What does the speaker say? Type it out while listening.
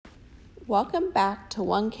Welcome back to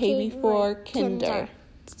 1KB4 Kinder.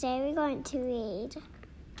 Today we're going to read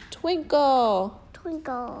Twinkle.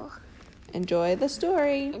 Twinkle. Enjoy the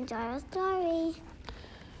story. Enjoy our story.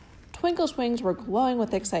 Twinkle's wings were glowing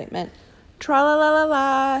with excitement.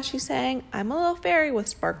 Tra-la-la-la-la, she sang. I'm a little fairy with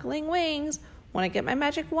sparkling wings. When I get my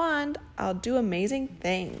magic wand, I'll do amazing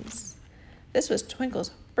things. This was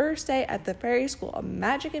Twinkle's first day at the fairy school of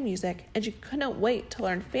magic and music, and she couldn't wait to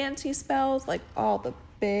learn fancy spells like all the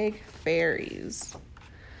big fairies.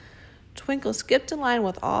 Twinkle skipped in line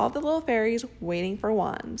with all the little fairies waiting for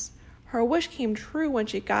wands. Her wish came true when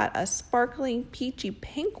she got a sparkling peachy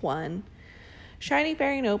pink one. Shiny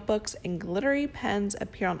fairy notebooks and glittery pens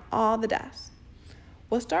appeared on all the desks.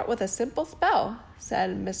 We'll start with a simple spell,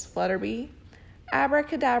 said Miss Flutterby.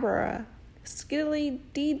 Abracadabra,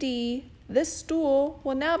 skiddly-dee-dee, this stool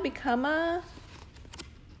will now become a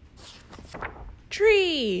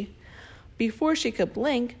tree. Before she could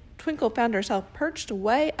blink, Twinkle found herself perched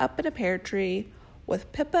way up in a pear tree,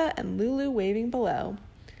 with Pippa and Lulu waving below.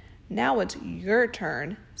 Now it's your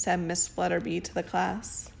turn, said Miss Flutterby to the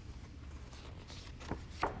class.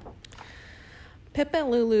 Pippa and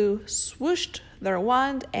Lulu swooshed their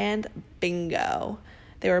wand and bingo.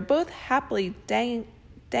 They were both happily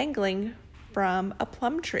dangling from a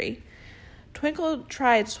plum tree. Twinkle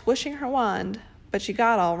tried swishing her wand, but she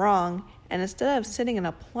got all wrong, and instead of sitting in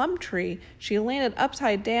a plum tree, she landed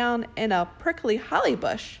upside down in a prickly holly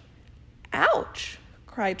bush. Ouch!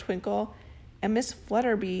 Cried Twinkle, and Miss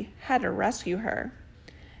Flutterby had to rescue her.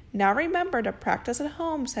 Now remember to practice at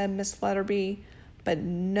home, said Miss Flutterby, but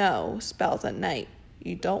no spells at night.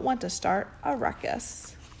 You don't want to start a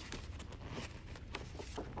ruckus.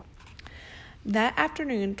 That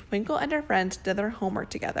afternoon, Twinkle and her friends did their homework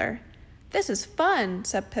together. This is fun,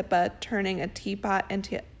 said Pippa, turning a teapot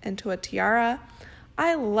into a tiara.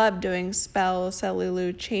 I love doing spells, said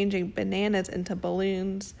Lulu, changing bananas into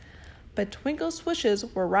balloons. But Twinkle's wishes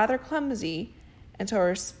were rather clumsy, and so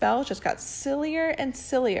her spells just got sillier and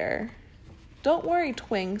sillier. Don't worry,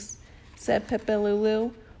 Twinks, said Pippa and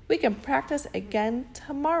Lulu. We can practice again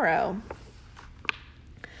tomorrow.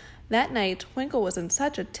 That night, Twinkle was in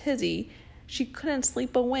such a tizzy, she couldn't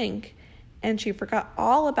sleep a wink, and she forgot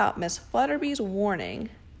all about Miss Flutterby's warning.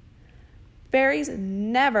 Fairies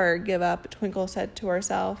never give up, Twinkle said to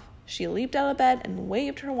herself. She leaped out of bed and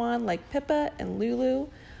waved her wand like Pippa and Lulu,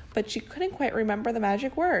 but she couldn't quite remember the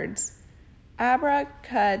magic words.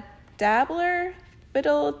 Abracadabler,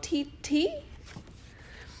 fiddle-tee-tee?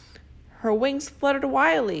 Her wings fluttered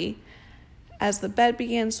wildly. As the bed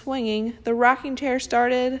began swinging, the rocking chair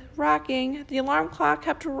started rocking, the alarm clock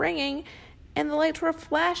kept ringing, and the lights were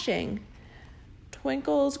flashing.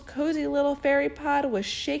 Twinkle's cozy little fairy pod was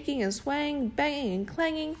shaking and swaying, banging and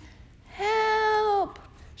clanging. Help!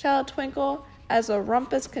 Shouted Twinkle as the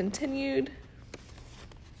rumpus continued.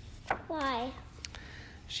 Why?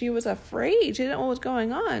 She was afraid. She didn't know what was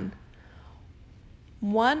going on.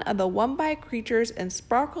 One of the Wumbai creatures in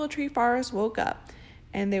Sparkle Tree Forest woke up,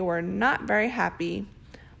 and they were not very happy.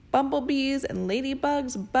 Bumblebees and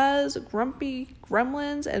ladybugs buzzed, grumpy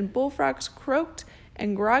gremlins and bullfrogs croaked,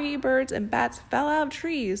 and groggy birds and bats fell out of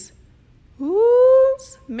trees.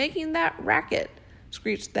 Who's making that racket?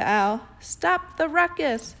 Screeched the owl. Stop the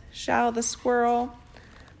ruckus, shouted the squirrel.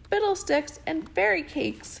 Fiddlesticks and fairy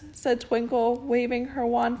cakes, said Twinkle, waving her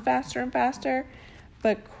wand faster and faster,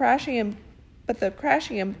 but the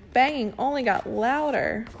crashing and banging only got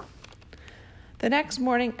louder. The next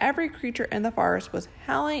morning, every creature in the forest was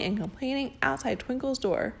howling and complaining outside Twinkle's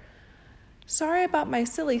door. Sorry about my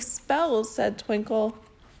silly spells, said Twinkle,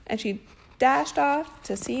 and she dashed off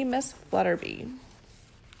to see Miss Flutterby.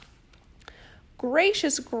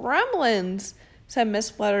 Gracious gremlins, said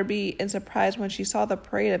Miss Flutterby in surprise when she saw the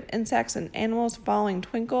parade of insects and animals following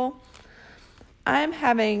Twinkle. I'm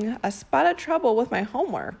having a spot of trouble with my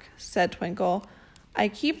homework, said Twinkle. I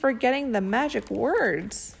keep forgetting the magic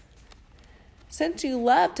words. Since you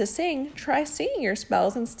love to sing, try singing your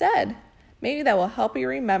spells instead. Maybe that will help you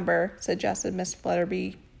remember, suggested Miss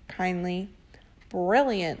Flutterby kindly.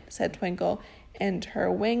 Brilliant, said Twinkle, and her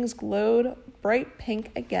wings glowed bright pink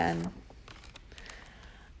again.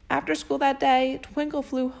 After school that day, Twinkle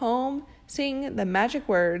flew home, singing the magic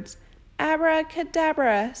words,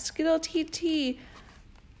 Abracadabra, skittle-tee-tee,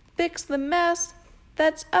 fix the mess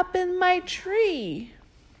that's up in my tree.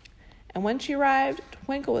 And when she arrived,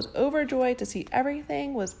 Twinkle was overjoyed to see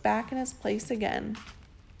everything was back in its place again.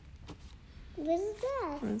 What is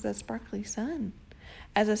that? It was the sparkly sun.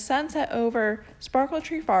 As the sun set over Sparkle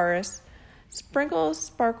Tree Forest, sprinkles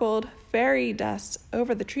sparkled fairy dust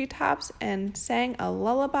over the treetops and sang a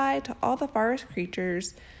lullaby to all the forest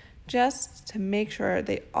creatures just to make sure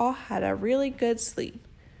they all had a really good sleep.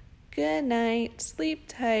 Good night, sleep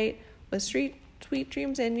tight, with sweet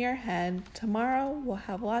dreams in your head. Tomorrow we'll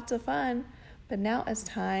have lots of fun, but now it's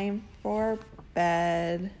time for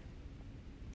bed.